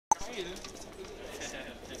Geil,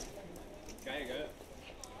 geil.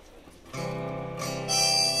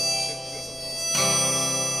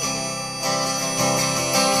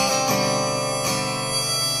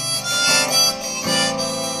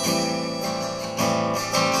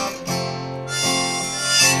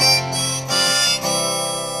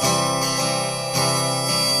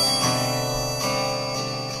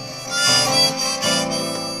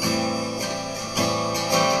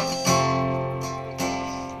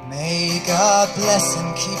 God bless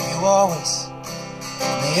and keep you always.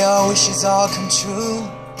 May your wishes all come true.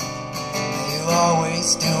 May you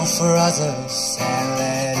always do for others and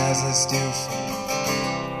let others do for you.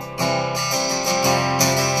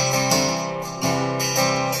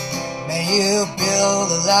 May you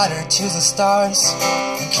build a ladder to the stars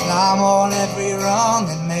and climb on every rung,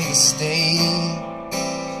 and may you stay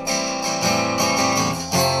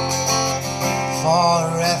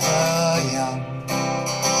forever young.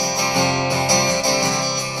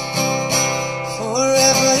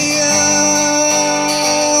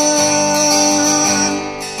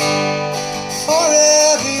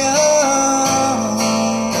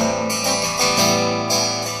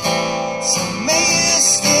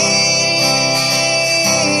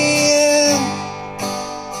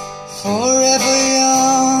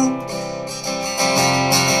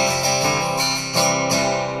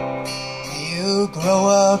 Grow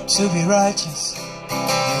up to be righteous.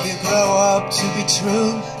 May you grow up to be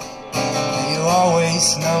true. May you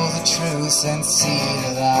always know the truth and see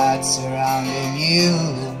the light surrounding you.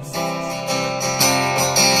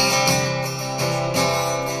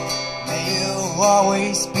 May you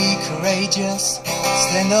always be courageous,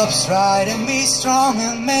 stand up straight and be strong,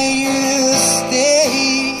 and may you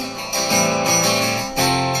stay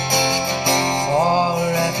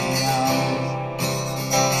forever young.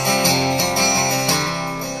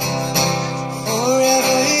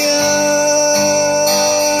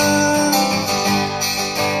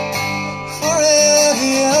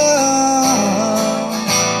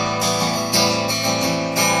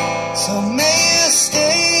 So may you stay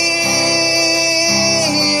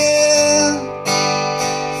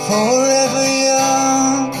forever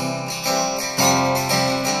young.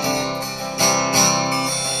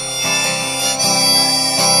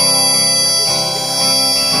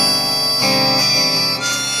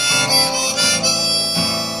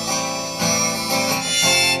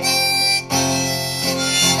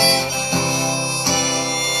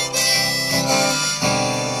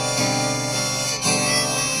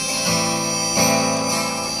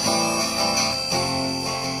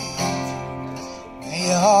 May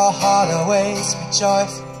your heart always be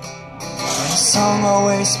joyful, may your song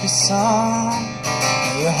always be sung.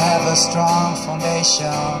 May you have a strong foundation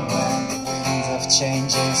when the winds of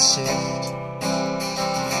changes shift.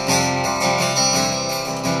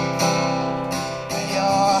 May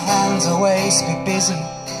your hands always be busy,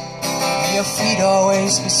 may your feet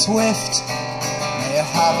always be swift. May you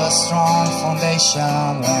have a strong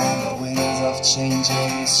foundation when the winds of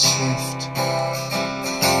changes shift.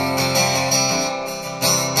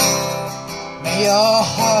 May your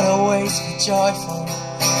heart always be joyful,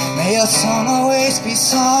 may your song always be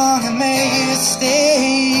sung, and may you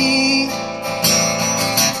stay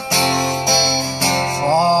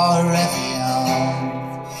forever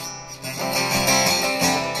young.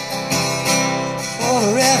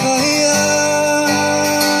 Forever young.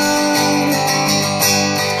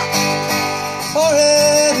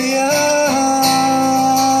 Forever young.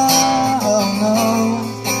 Oh no.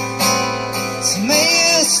 So may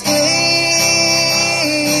you stay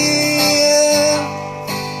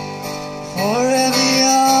forever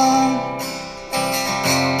young.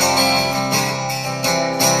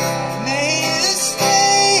 May you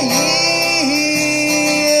stay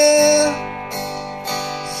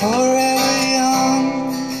forever young.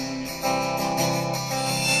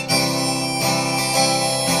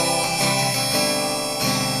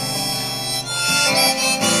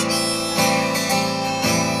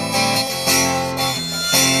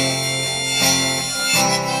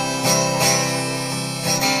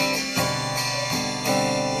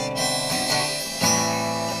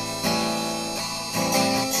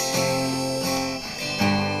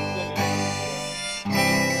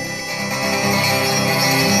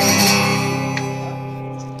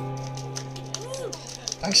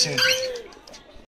 Dankeschön.